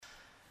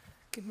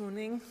Good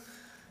morning.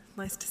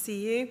 Nice to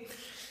see you.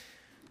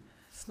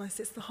 It's nice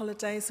it's the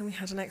holidays and we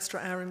had an extra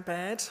hour in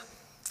bed.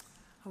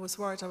 I was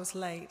worried I was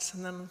late,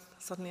 and then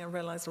suddenly I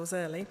realised I was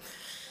early,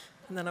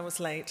 and then I was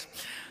late.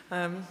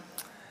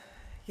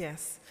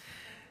 Yes.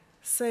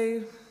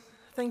 So,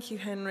 thank you,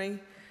 Henry.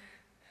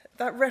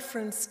 That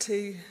reference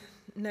to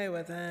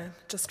Noah there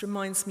just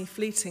reminds me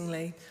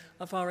fleetingly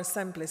of our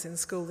assemblies in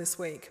school this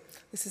week.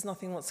 This is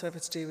nothing whatsoever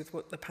to do with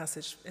what the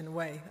passage in a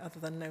way, other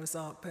than Noah's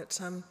Ark,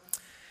 but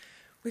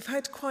we've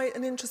had quite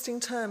an interesting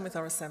term with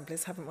our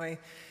assemblies, haven't we?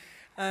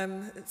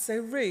 So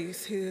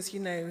Ruth, who, as you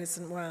know,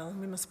 isn't well,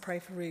 we must pray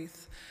for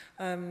Ruth,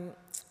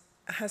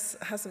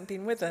 hasn't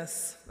been with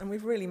us, and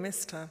we've really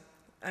missed her.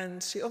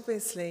 And she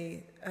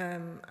obviously,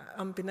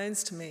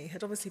 unbeknownst to me,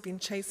 had obviously been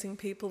chasing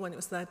people when it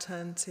was their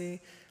turn to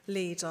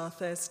lead our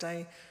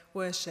Thursday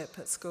worship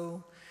at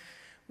school.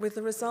 With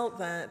the result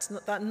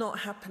that not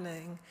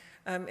happening,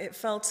 it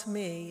fell to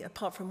me,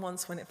 apart from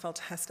once when it fell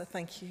to Hester,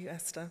 thank you,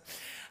 Esther,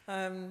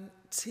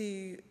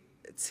 to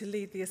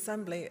lead the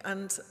assembly.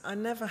 And I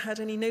never had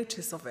any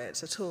notice of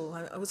it at all.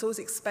 I was always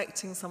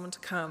expecting someone to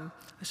come.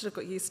 I should have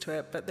got used to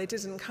it, but they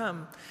didn't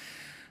come.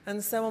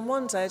 And so on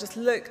one day, I just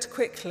looked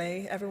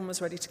quickly, everyone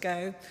was ready to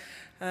go,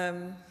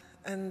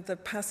 and the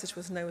passage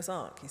was Noah's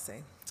Ark, you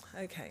see.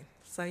 Okay,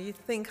 so you'd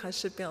think I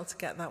should be able to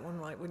get that one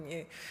right, wouldn't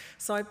you?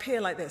 So I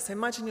appear like this. So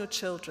imagine your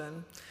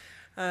children,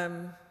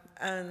 and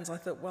I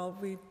thought, well,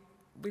 we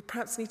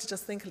perhaps need to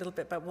just think a little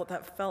bit about what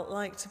that felt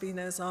like to be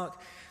Noah's Ark.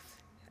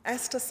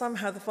 Esther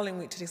somehow the following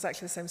week did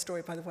exactly the same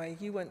story, by the way.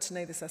 You weren't to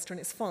know this, Esther, and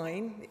it's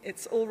fine.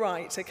 It's all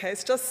right, okay?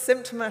 It's just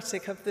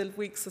symptomatic of the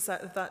weeks of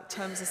that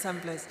term's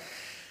assemblies.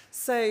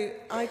 So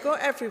I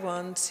got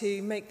everyone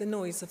to make the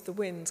noise of the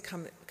wind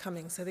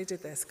coming. So they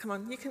did this. Come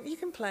on, you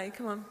can play.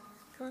 Come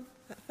on.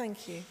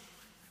 Thank you.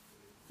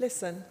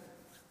 Listen.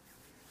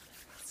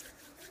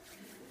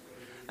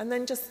 And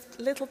then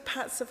just little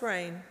pats of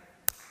rain.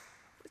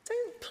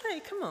 Don't play,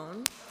 come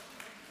on.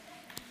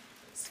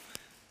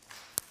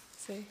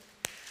 See?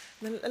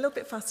 And then a little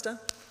bit faster.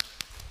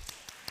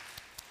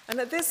 And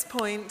at this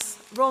point,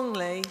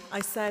 wrongly, I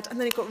said, and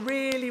then it got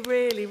really,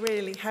 really,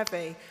 really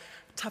heavy.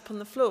 Tap on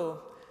the floor.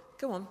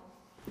 Go on.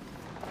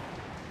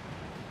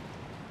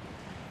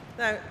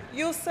 Now,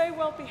 you're so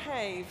well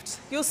behaved.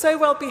 You're so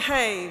well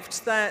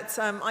behaved that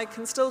I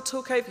can still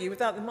talk over you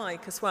without the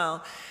mic as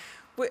well.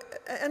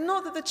 And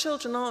not that the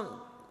children aren't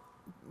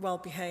well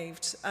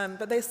behaved,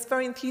 but they're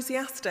very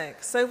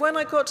enthusiastic. So when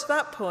I got to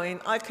that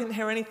point, I couldn't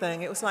hear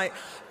anything. It was like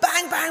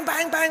bang, bang,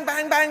 bang, bang,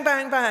 bang, bang,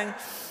 bang, bang.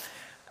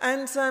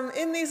 And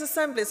in these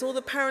assemblies, all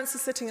the parents are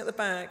sitting at the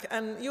back,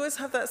 and you always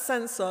have that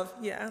sense of,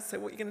 yeah, so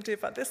what are you going to do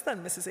about this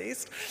then, Mrs.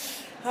 East?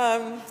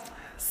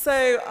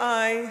 So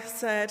I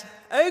said,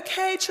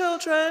 okay,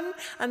 children,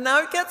 and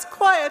now it gets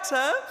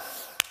quieter.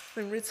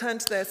 Then return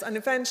to this, and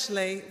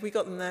eventually we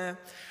got them there.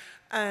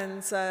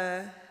 And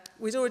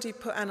we'd already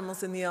put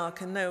animals in the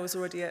ark, and Noah was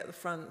already at the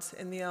front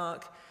in the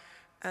ark.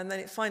 And then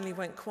it finally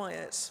went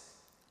quiet.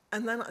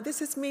 And then,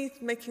 this is me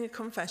making a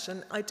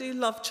confession. I do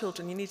love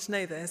children, you need to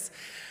know this.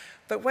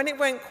 But when it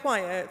went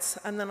quiet,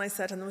 and then I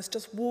said, and there was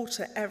just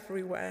water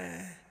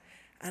everywhere,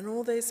 and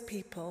all those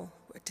people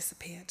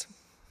disappeared.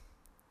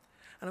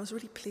 And I was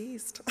really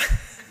pleased.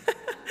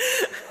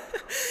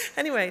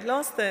 Anyway,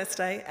 last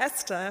Thursday,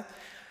 Esther,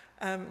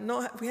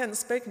 we hadn't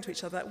spoken to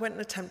each other, went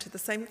and attempted the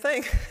same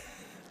thing.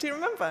 Do you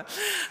remember?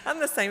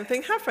 And the same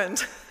thing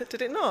happened,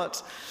 did it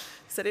not?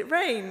 Said it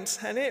rained,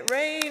 and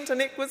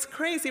it was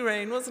crazy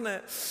rain, wasn't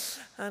it?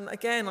 And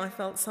again, I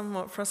felt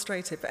somewhat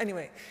frustrated. But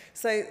anyway,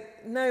 so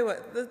Noah,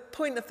 the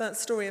point of that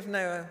story of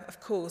Noah, of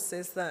course,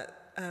 is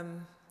that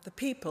the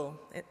people,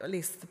 at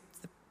least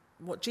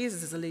what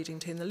Jesus is alluding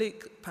to in the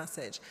Luke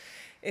passage,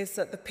 is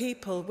that the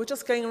people were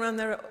just going around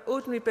their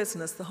ordinary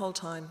business the whole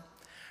time.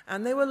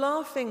 And they were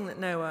laughing at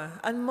Noah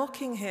and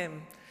mocking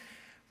him.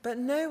 But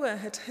Noah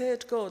had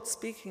heard God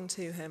speaking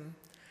to him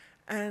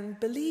and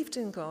believed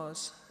in God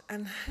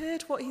and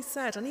heard what he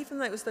said. And even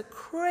though it was the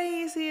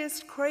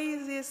craziest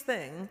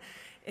thing,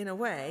 in a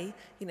way,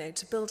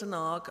 to build an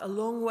ark a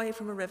long way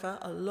from a river,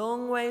 a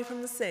long way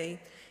from the sea,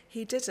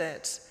 he did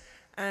it.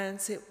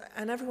 And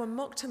everyone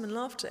mocked him and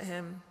laughed at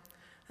him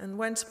and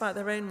went about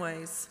their own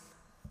ways.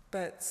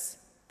 But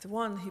the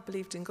one who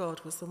believed in God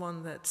was the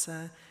one that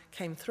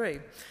came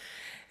through.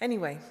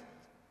 Anyway,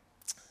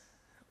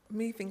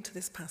 moving to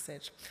this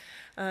passage,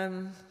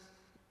 and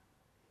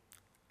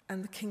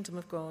the kingdom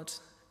of God,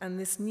 and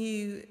this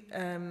new,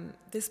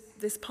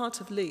 this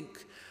part of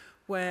Luke,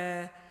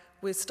 where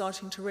we're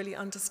starting to really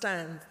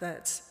understand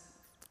that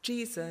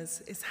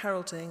Jesus is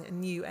heralding a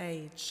new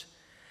age,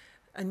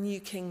 a new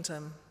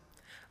kingdom.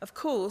 Of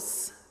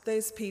course,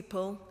 those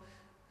people,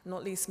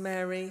 not least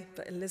Mary,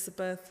 but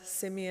Elizabeth,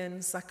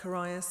 Simeon,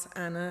 Zacharias,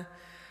 Anna,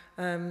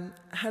 and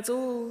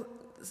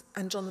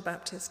John the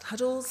Baptist,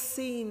 had all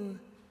seen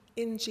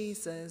in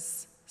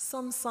Jesus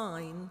some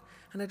sign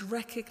and had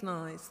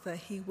recognized that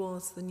he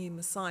was the new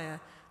Messiah,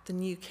 the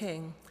new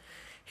king.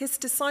 His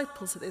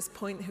disciples at this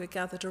point, who are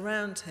gathered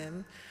around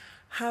him,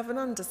 have an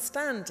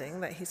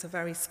understanding that he's a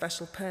very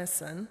special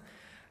person,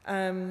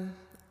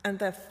 and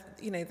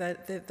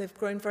they've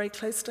grown very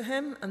close to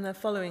him, and they're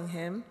following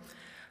him.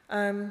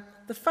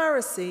 The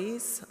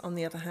Pharisees, on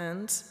the other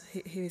hand,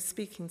 who he's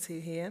speaking to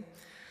here,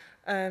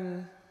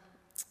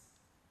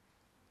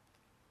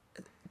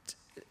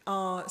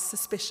 are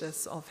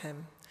suspicious of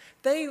him.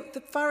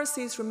 The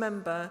Pharisees,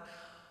 remember,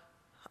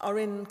 are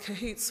in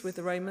cahoots with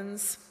the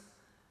Romans.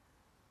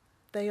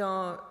 They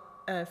are,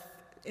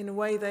 in a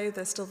way, though,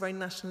 they're still very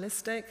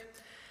nationalistic.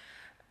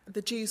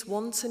 The Jews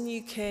want a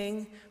new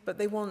king, but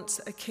they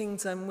want a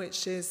kingdom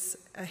which is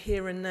a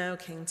here and now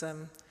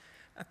kingdom,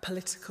 a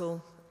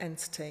political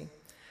entity.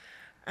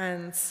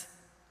 And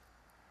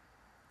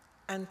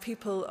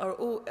people are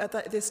all,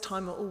 at this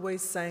time, are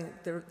always saying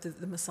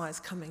the Messiah's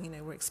coming,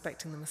 we're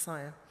expecting the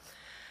Messiah.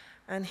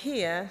 And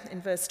here, in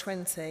verse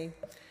 20,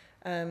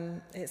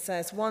 it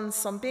says,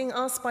 once, on being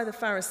asked by the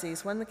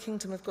Pharisees when the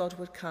kingdom of God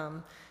would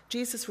come,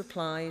 Jesus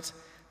replied,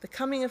 the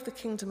coming of the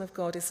kingdom of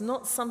God is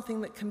not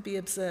something that can be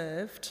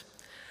observed,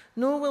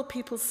 nor will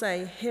people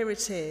say, here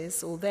it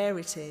is, or there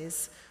it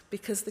is,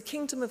 because the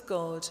kingdom of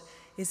God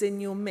is in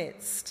your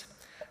midst.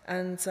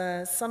 And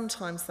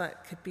sometimes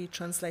that could be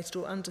translated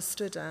or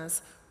understood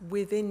as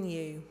within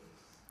you.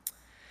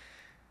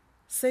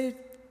 So,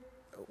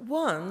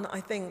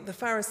 I think the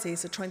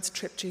Pharisees are trying to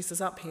trip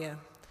Jesus up here.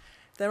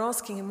 They're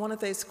asking him one of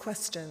those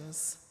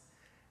questions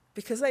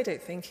because they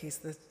don't think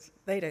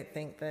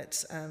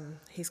that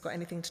he's got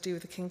anything to do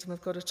with the kingdom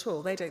of God at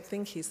all. They don't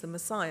think he's the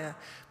Messiah,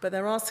 but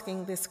they're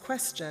asking this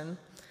question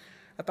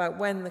about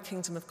when the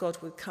kingdom of God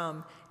would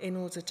come in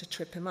order to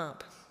trip him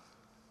up.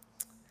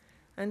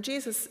 And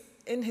Jesus,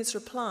 in his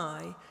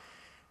reply,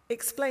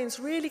 explains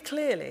really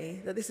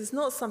clearly that this is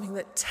not something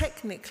that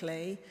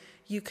technically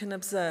you can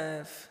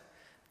observe.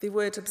 The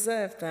word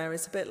observe there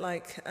is a bit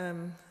like,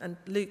 and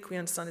Luke, we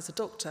understand, is a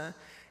doctor,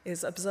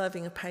 is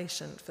observing a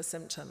patient for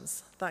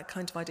symptoms, that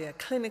kind of idea,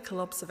 clinical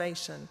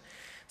observation.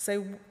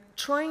 So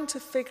trying to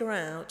figure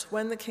out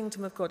when the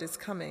kingdom of God is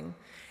coming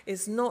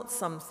is not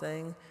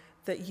something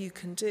that you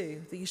can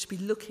do, that you should be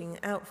looking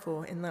out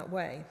for in that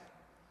way,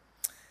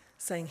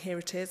 saying here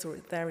it is or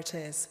there it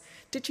is.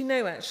 Did you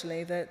know,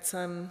 actually, that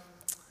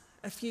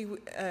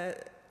a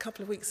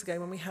couple of weeks ago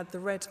when we had the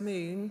red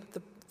moon,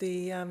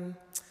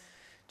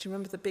 do you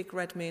remember the big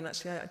red moon?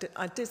 Actually,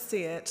 I did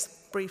see it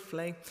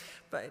briefly,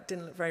 but it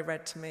didn't look very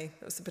red to me.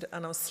 It was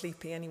and I was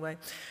sleepy anyway.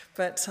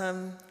 But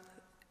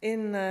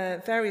in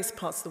various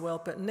parts of the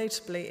world, but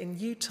notably in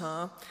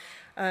Utah,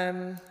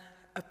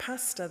 a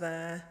pastor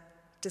there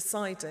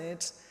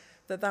decided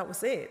that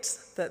was it,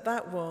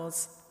 that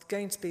was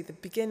going to be the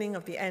beginning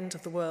of the end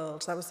of the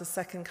world. That was the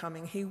second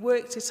coming. He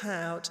worked it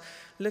out,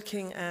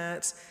 looking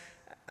at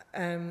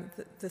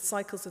the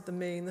cycles of the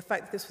moon, the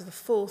fact that this was the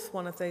fourth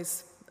one of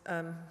those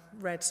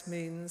red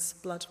moons,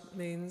 blood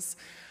moons,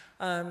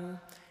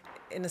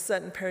 in a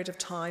certain period of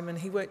time, and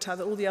he worked out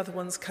that all the other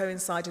ones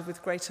coincided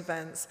with great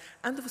events,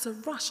 and there was a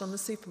rush on the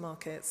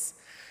supermarkets.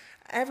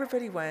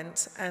 Everybody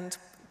went and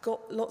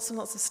got lots and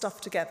lots of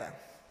stuff together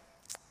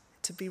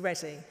to be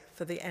ready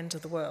for the end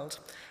of the world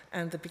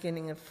and the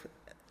beginning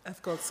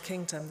of God's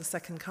kingdom, the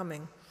second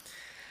coming.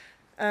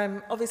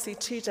 Obviously,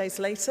 2 days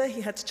later,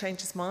 he had to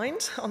change his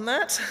mind on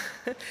that.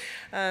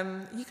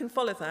 You can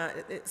follow that.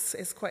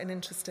 It's quite an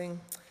interesting.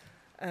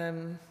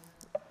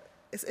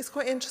 It's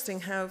quite interesting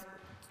how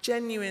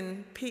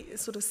genuine,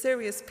 sort of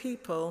serious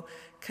people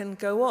can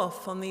go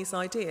off on these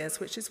ideas,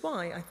 which is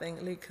why I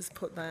think Luke has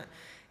put that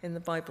in the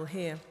Bible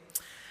here.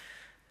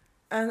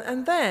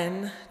 And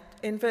then,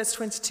 in verse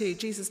 22,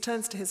 Jesus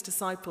turns to his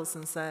disciples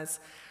and says,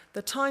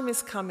 "The time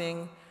is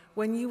coming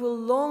when you will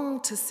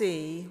long to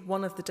see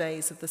one of the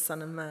days of the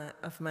Son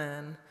of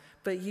Man,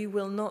 but you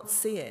will not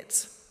see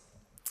it.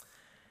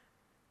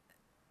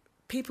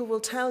 People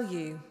will tell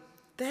you,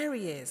 'There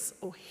he is,'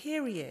 or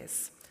 'Here he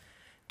is.'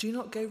 Do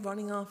not go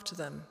running after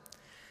them."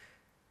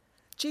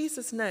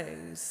 Jesus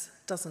knows,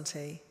 doesn't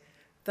he,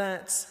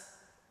 that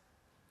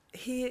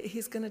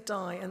he's going to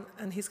die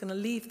and he's going to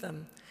leave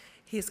them.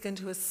 He is going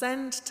to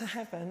ascend to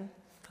heaven,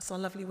 as our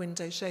lovely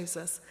window shows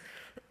us,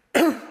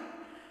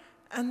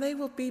 and they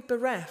will be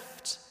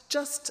bereft,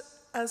 just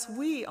as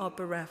we are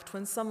bereft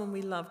when someone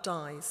we love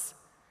dies.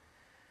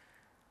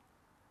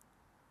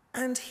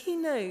 And he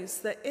knows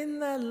that in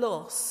their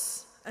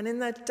loss and in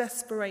their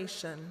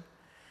desperation,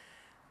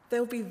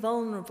 they'll be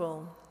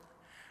vulnerable.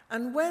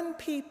 And when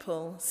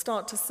people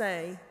start to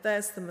say,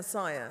 "There's the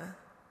Messiah,"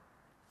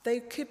 they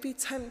could be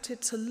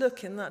tempted to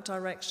look in that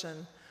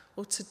direction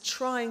or to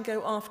try and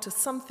go after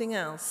something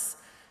else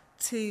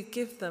to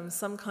give them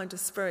some kind of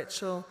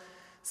spiritual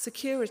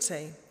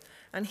security.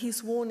 And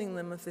he's warning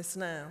them of this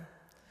now.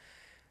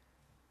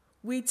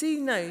 We do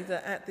know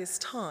that at this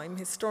time,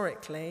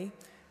 historically,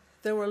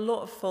 there were a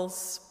lot of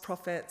false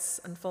prophets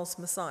and false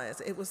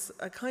messiahs. It was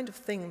a kind of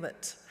thing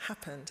that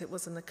happened. It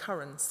was an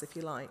occurrence, if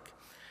you like.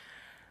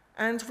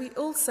 And we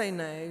also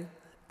know,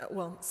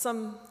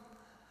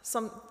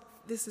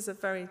 this is a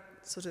very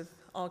sort of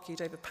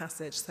argued over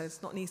passage, so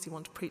it's not an easy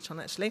one to preach on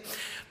actually,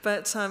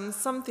 but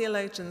some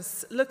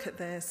theologians look at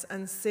this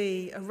and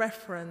see a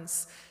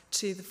reference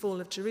to the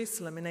fall of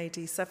Jerusalem in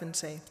AD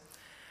 70.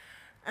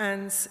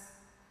 And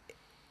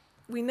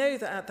we know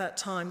that at that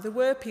time, there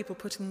were people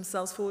putting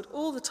themselves forward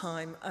all the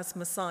time as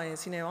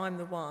messiahs. I'm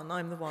the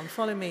one,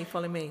 follow me,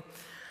 follow me.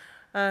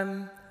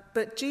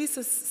 But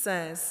Jesus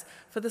says,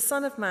 for the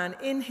Son of Man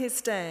in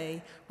his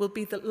day will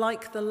be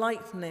like the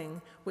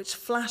lightning which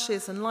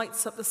flashes and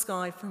lights up the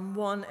sky from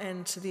one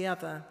end to the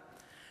other.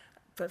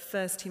 But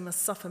first he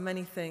must suffer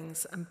many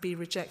things and be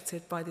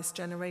rejected by this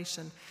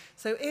generation.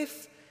 So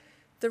if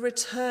the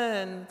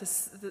return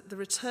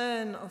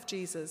of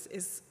Jesus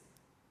is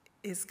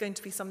going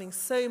to be something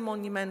so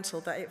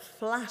monumental that it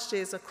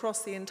flashes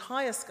across the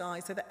entire sky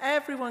so that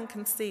everyone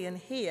can see and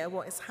hear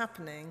what is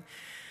happening,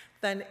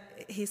 then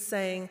he's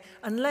saying,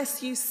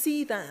 unless you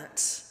see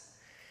that,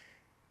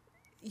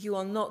 you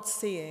are not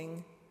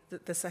seeing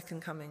the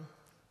second coming.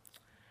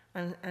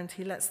 And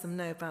he lets them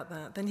know about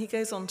that. Then he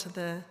goes on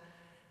to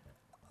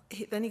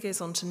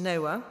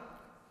Noah,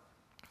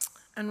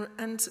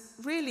 and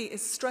really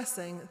is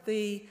stressing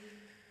the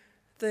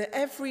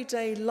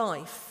everyday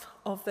life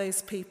of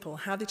those people,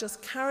 how they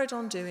just carried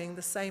on doing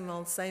the same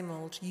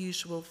old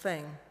usual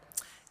thing.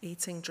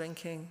 Eating,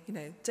 drinking,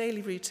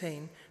 daily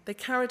routine. They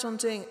carried on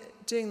doing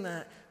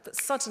that, but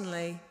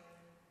suddenly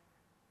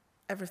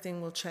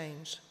everything will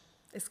change.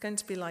 It's going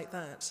to be like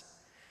that.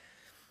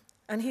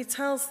 And he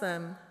tells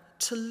them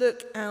to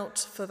look out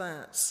for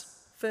that.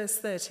 Verse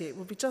 30, it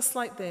will be just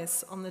like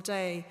this on the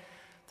day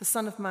the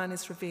Son of Man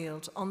is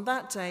revealed. On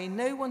that day,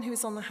 no one who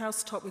is on the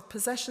housetop with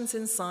possessions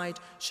inside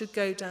should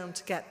go down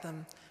to get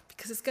them,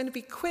 because it's going to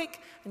be quick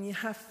and you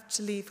have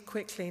to leave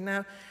quickly.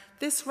 Now,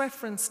 this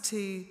reference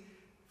to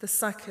the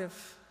sack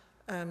of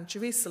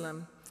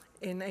Jerusalem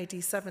in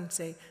AD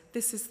 70,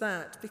 this is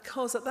that,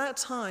 because at that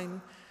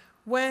time,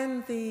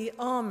 when the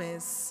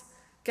armies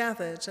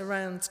gathered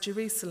around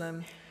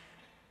Jerusalem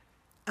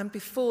and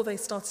before they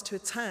started to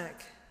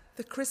attack,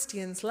 the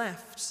Christians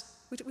left.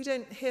 We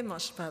don't hear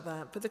much about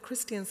that, but the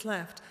Christians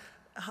left.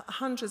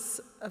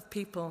 Hundreds of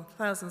people,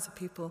 thousands of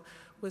people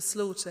were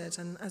slaughtered,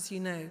 and as you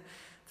know,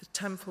 the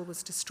temple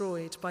was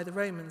destroyed by the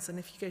Romans. And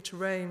if you go to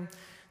Rome,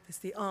 there's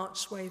the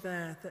archway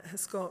there that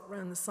has got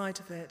round the side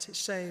of it. It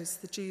shows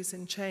the Jews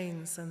in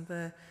chains and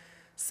the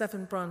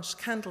 7-branch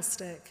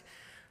candlestick.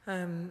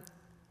 And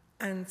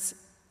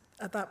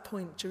at that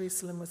point,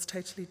 Jerusalem was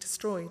totally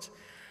destroyed.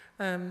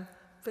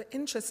 But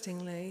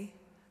interestingly,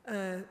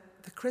 the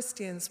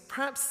Christians,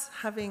 perhaps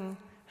having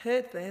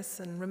heard this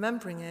and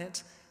remembering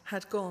it,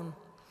 had gone.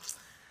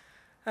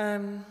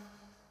 And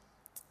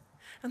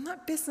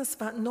that business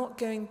about not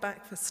going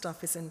back for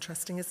stuff is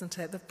interesting, isn't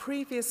it? The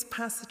previous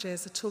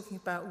passages are talking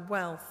about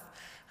wealth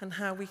and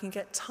how we can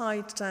get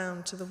tied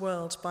down to the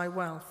world by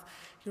wealth.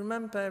 You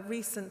remember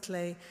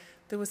recently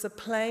there was a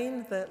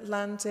plane that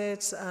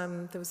landed,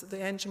 the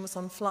engine was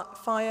on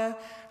fire,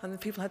 and the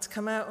people had to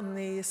come out on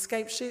the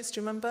escape chutes, do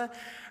you remember?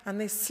 And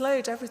they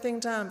slowed everything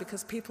down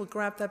because people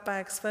grabbed their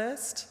bags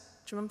first.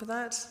 Do you remember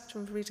that? Do you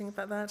remember reading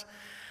about that?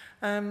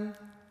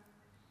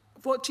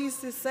 What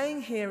Jesus is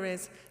saying here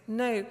is,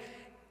 no,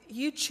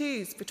 you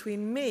choose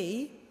between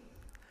me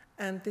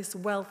and this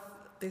wealth,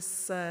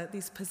 these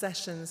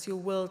possessions, your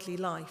worldly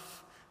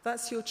life.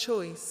 That's your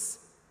choice.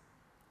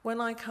 When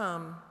I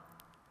come,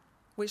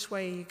 which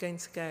way are you going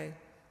to go?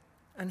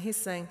 And he's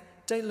saying,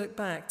 don't look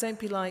back. Don't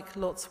be like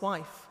Lot's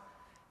wife.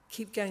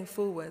 Keep going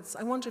forwards.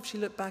 I wonder if she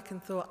looked back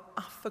and thought,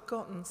 I've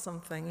forgotten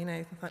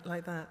something,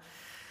 like that.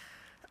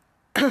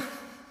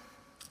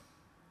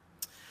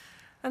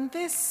 And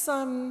this,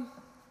 I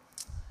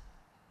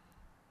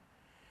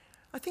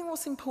think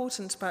what's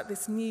important about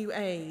this new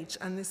age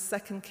and this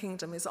second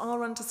kingdom is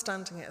our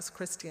understanding it as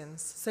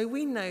Christians. So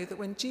we know that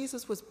when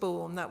Jesus was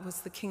born, that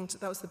was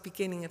the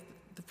beginning of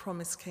the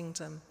promised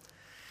kingdom.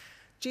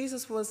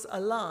 Jesus was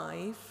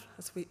alive,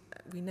 as we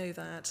know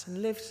that,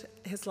 and lived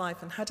his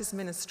life and had his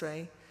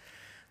ministry,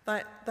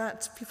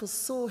 that people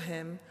saw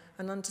him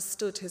and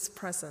understood his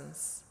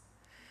presence.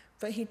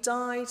 But he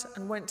died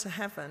and went to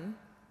heaven.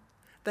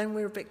 Then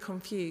we're a bit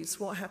confused.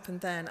 What happened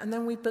then? And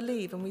then we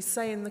believe, and we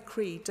say in the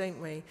creed, don't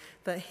we,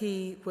 that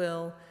he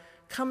will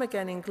come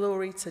again in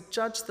glory to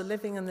judge the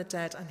living and the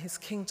dead, and his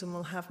kingdom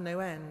will have no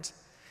end.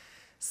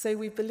 So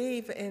we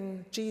believe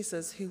in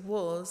Jesus, who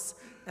was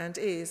and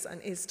is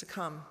to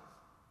come.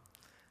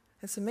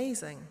 It's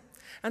amazing.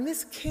 And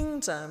this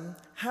kingdom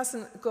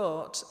hasn't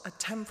got a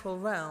temporal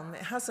realm.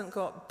 It hasn't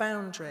got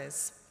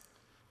boundaries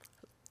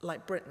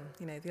like Britain,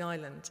 the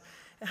island.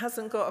 It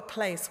hasn't got a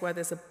place where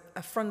there's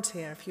a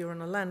frontier. If you're in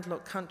a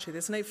landlocked country,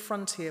 there's no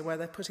frontier where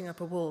they're putting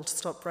up a wall to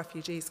stop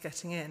refugees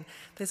getting in.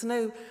 There's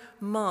no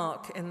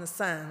mark in the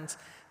sand.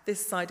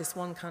 This side is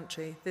one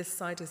country, this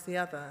side is the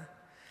other.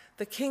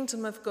 The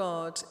kingdom of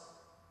God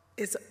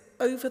is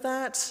over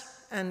that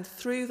and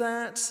through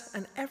that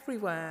and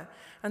everywhere.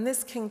 And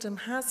this kingdom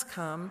has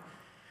come,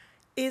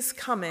 is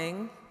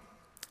coming,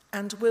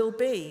 and will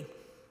be.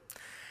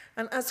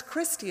 And as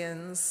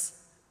Christians,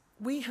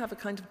 we have a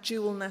kind of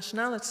dual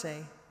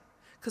nationality.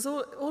 Because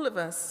all of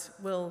us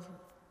will,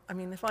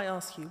 if I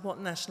ask you,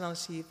 what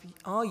nationality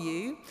are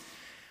you?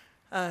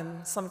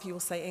 Some of you will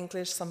say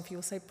English, some of you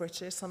will say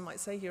British, some might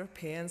say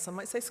European, some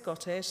might say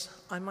Scottish,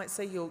 I might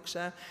say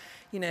Yorkshire.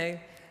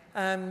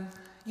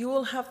 You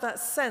all have that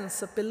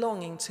sense of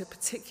belonging to a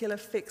particular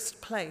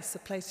fixed place, a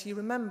place you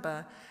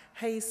remember.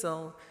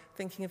 Hazel,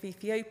 thinking of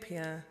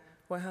Ethiopia,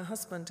 where her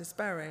husband is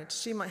buried.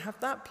 She might have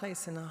that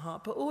place in her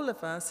heart. But all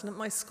of us, and at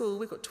my school,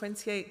 we've got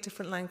 28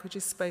 different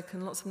languages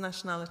spoken, lots of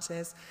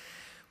nationalities.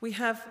 We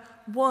have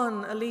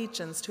one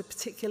allegiance to a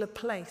particular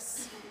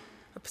place,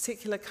 a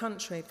particular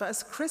country. But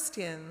as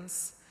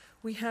Christians,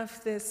 we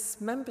have this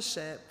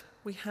membership,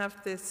 we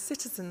have this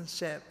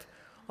citizenship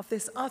of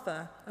this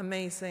other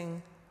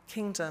amazing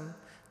kingdom,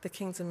 the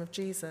kingdom of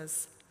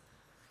Jesus.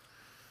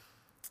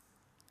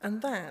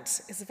 And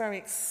that is a very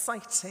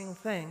exciting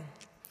thing.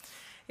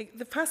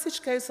 The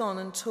passage goes on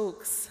and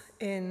talks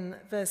in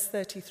verse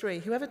 33,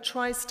 whoever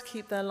tries to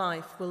keep their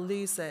life will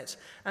lose it,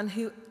 and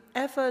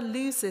whoever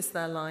loses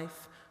their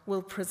life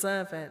will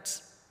preserve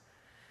it.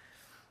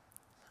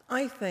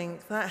 I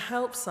think that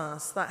helps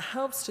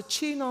to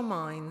tune our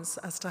minds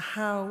as to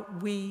how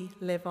we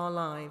live our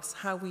lives,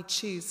 how we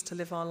choose to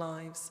live our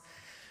lives,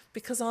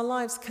 because our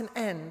lives can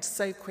end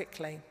so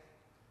quickly,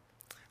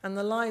 and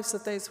the lives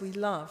of those we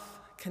love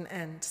can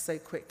end so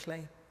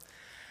quickly.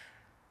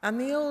 And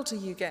the older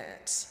you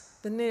get,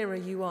 the nearer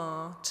you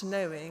are to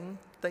knowing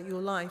that your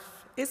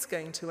life is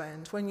going to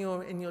end. When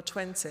you're in your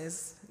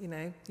 20s,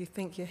 you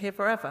think you're here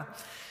forever.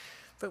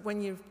 But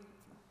when you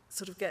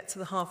sort of get to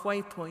the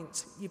halfway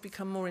point, you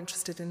become more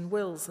interested in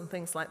wills and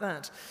things like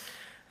that.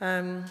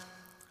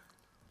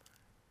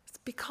 It's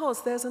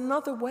because there's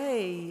another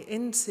way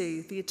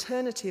into the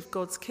eternity of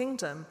God's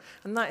kingdom,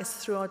 and that is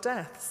through our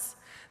deaths.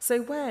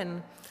 So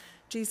when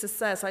Jesus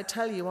says, I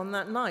tell you, on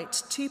that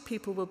night, 2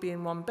 people will be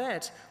in one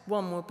bed,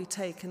 one will be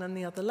taken and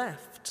the other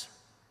left.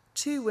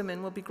 2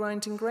 women will be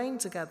grinding grain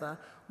together,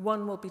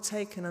 one will be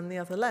taken and the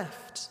other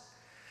left.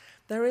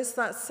 There is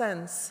that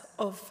sense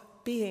of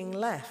being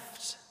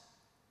left.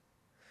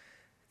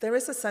 There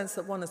is a sense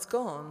that one has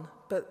gone,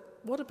 but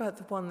what about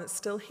the one that's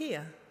still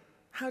here?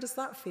 How does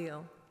that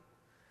feel?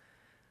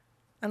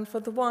 And for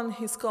the one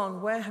who's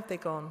gone, where have they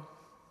gone?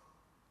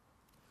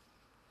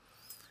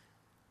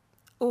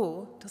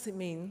 Or does it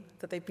mean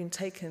that they've been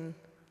taken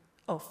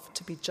off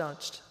to be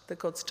judged, that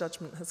God's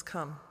judgment has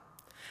come?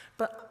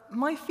 But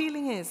my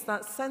feeling is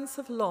that sense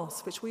of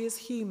loss, which we as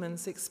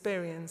humans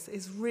experience,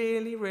 is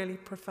really, really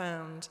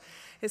profound.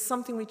 It's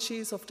something we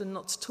choose often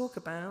not to talk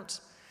about.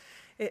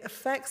 It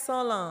affects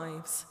our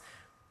lives.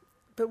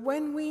 But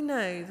when we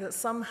know that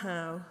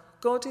somehow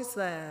God is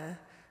there,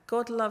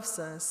 God loves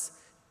us,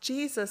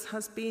 Jesus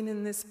has been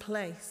in this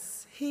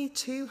place, he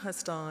too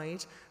has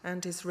died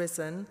and is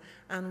risen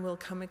and will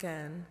come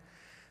again,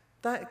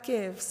 that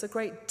gives a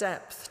great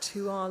depth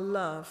to our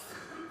love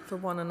for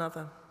one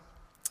another.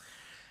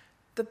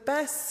 The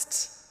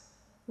best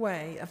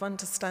way of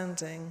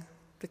understanding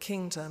the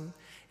kingdom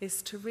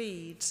is to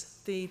read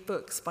the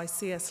books by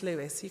C.S.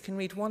 Lewis. You can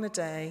read one a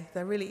day.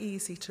 They're really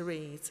easy to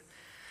read.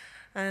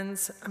 And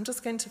I'm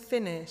just going to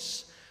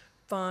finish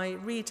by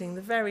reading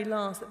at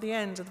the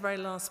end of the very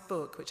last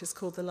book, which is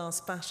called The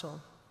Last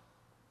Battle.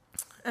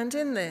 And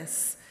in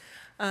this,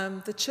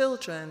 the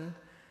children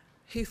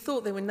who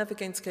thought they were never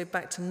going to go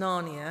back to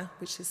Narnia,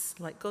 which is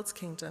like God's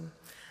kingdom,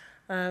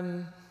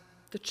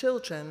 the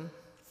children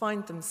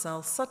find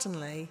themselves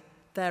suddenly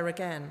there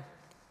again.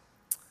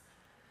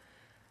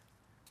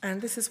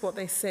 And this is what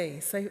they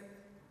see. So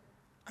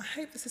I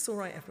hope this is all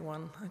right,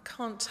 everyone. I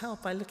can't tell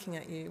by looking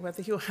at you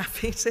whether you're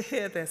happy to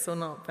hear this or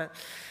not. But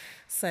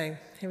so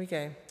here we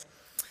go.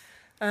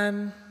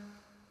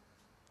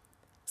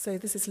 So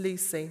this is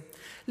Lucy.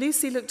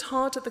 Lucy looked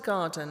hard at the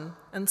garden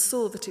and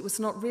saw that it was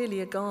not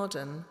really a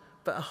garden,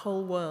 but a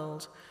whole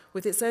world,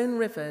 with its own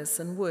rivers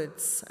and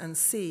woods and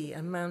sea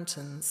and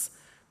mountains.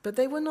 But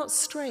they were not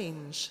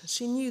strange.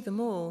 She knew them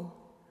all.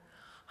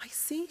 I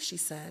see, she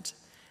said.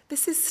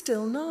 This is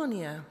still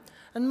Narnia,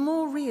 and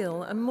more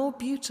real and more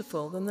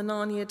beautiful than the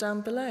Narnia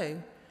down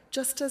below,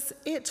 just as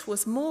it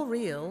was more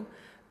real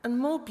and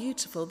more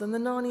beautiful than the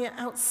Narnia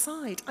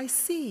outside. I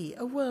see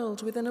a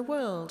world within a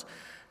world,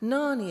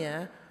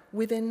 Narnia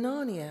within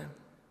Narnia.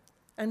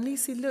 And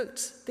Lucy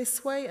looked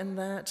this way and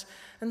that,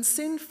 and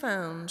soon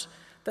found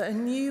that a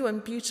new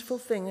and beautiful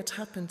thing had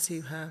happened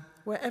to her.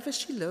 Wherever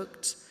she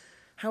looked,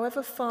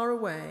 however far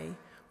away,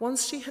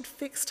 once she had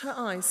fixed her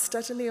eyes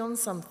steadily on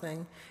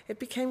something, it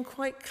became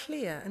quite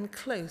clear and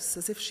close,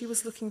 as if she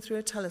was looking through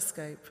a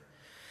telescope.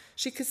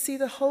 She could see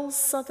the whole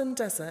southern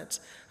desert,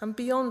 and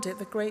beyond it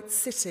the great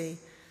city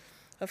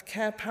of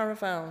Cair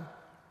Paravel.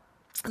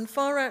 And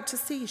far out to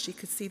sea she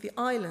could see the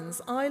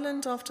islands,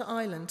 island after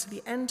island, to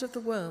the end of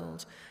the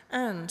world,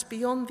 and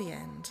beyond the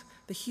end,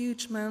 the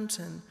huge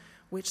mountain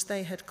which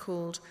they had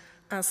called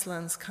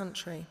Aslan's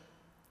country.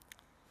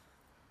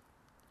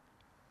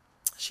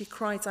 She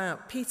cried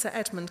out, Peter,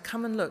 Edmund,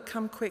 come and look,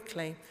 come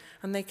quickly.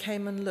 And they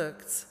came and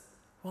looked.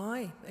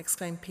 Why?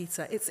 Exclaimed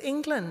Peter. It's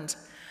England.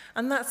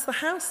 And that's the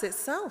house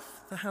itself,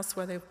 the house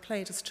where they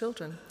played as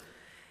children.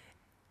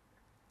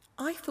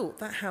 I thought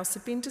that house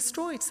had been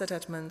destroyed, said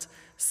Edmund.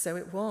 So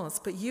it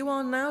was, but you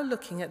are now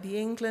looking at the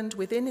England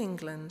within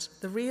England,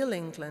 the real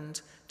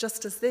England,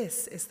 just as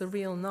this is the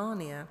real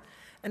Narnia.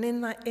 And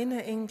in that inner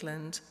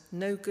England,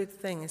 no good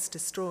thing is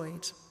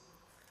destroyed.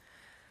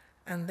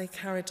 And they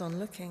carried on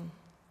looking.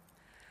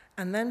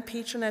 And then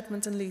Peter and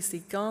Edmund and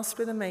Lucy gasped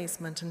with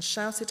amazement and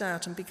shouted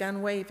out and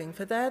began waving,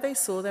 for there they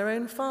saw their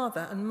own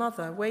father and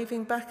mother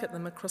waving back at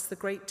them across the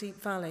great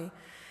deep valley.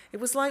 It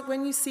was like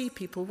when you see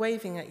people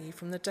waving at you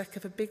from the deck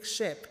of a big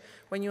ship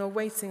when you are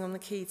waiting on the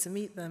quay to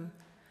meet them.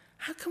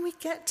 How can we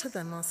get to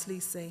them? Asked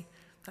Lucy.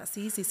 That's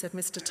easy, said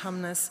Mr.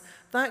 Tumnus.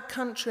 That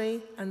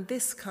country and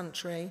this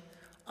country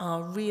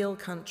are real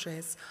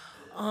countries.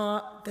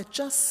 They're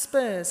just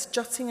spurs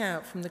jutting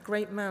out from the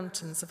great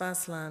mountains of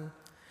Aslan.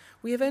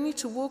 We have only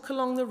to walk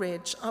along the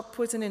ridge,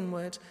 upward and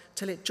inward,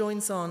 till it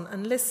joins on,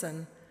 and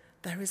listen,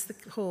 there is the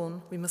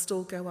horn, we must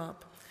all go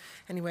up.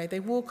 Anyway, they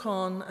walk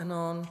on,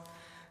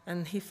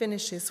 and he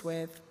finishes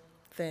with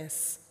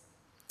this.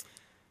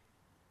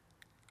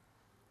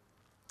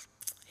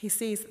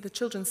 The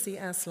children see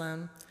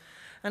Aslan,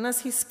 and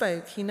as he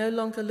spoke, he no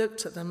longer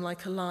looked at them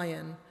like a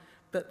lion,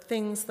 but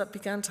things that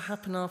began to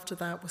happen after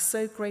that were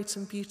so great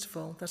and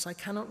beautiful that I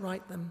cannot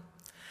write them.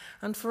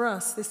 And for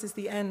us, this is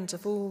the end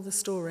of all the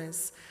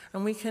stories,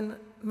 and we can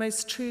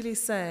most truly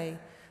say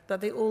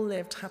that they all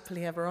lived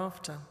happily ever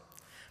after.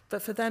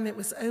 But for them, it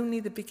was only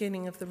the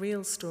beginning of the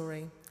real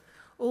story.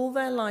 All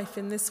their life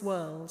in this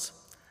world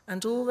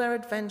and all their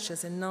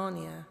adventures in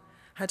Narnia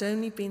had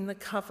only been the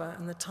cover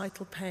and the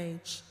title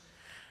page.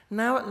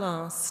 Now at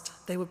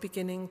last, they were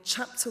beginning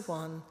chapter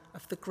 1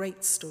 of the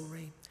great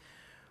story,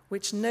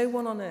 which no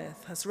one on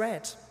earth has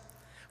read,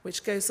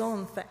 which goes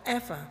on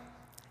forever,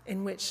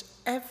 in which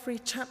every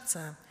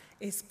chapter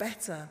is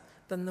better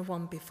than the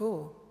one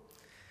before.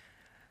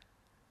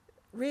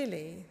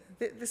 Really,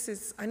 this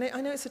is, I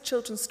know it's a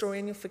children's story,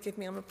 and you'll forgive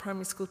me, I'm a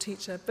primary school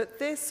teacher, but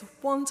this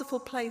wonderful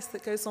place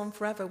that goes on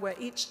forever, where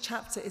each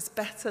chapter is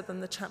better than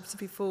the chapter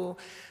before,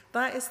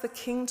 that is the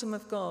kingdom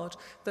of God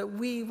that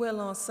we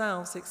will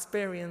ourselves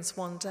experience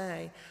one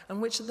day,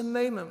 and which at the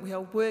moment we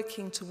are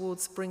working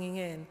towards bringing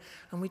in,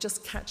 and we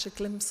just catch a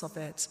glimpse of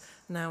it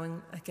now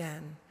and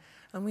again.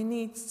 And we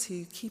need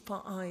to keep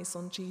our eyes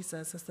on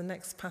Jesus, as the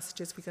next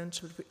passages we're going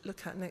to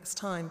look at next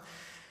time.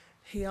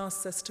 He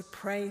asks us to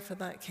pray for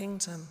that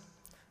kingdom.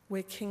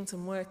 We're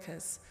kingdom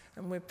workers,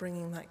 and we're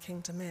bringing that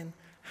kingdom in.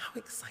 How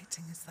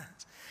exciting is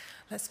that?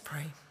 Let's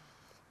pray.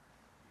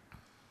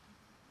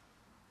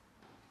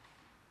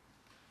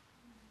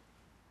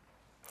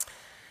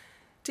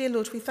 Dear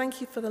Lord, we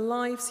thank you for the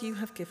lives you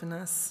have given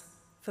us,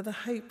 for the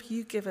hope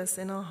you give us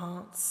in our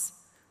hearts,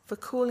 for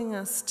calling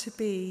us to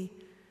be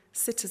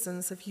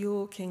citizens of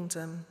your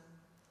kingdom.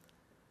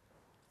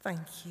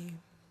 Thank you.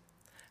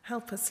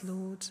 Help us,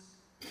 Lord.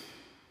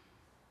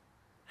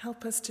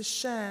 Help us to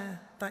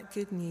share that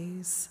good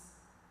news.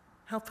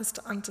 Help us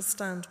to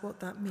understand what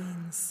that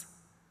means.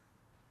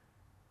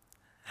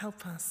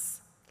 Help us,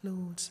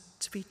 Lord,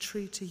 to be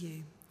true to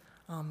you.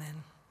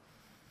 Amen.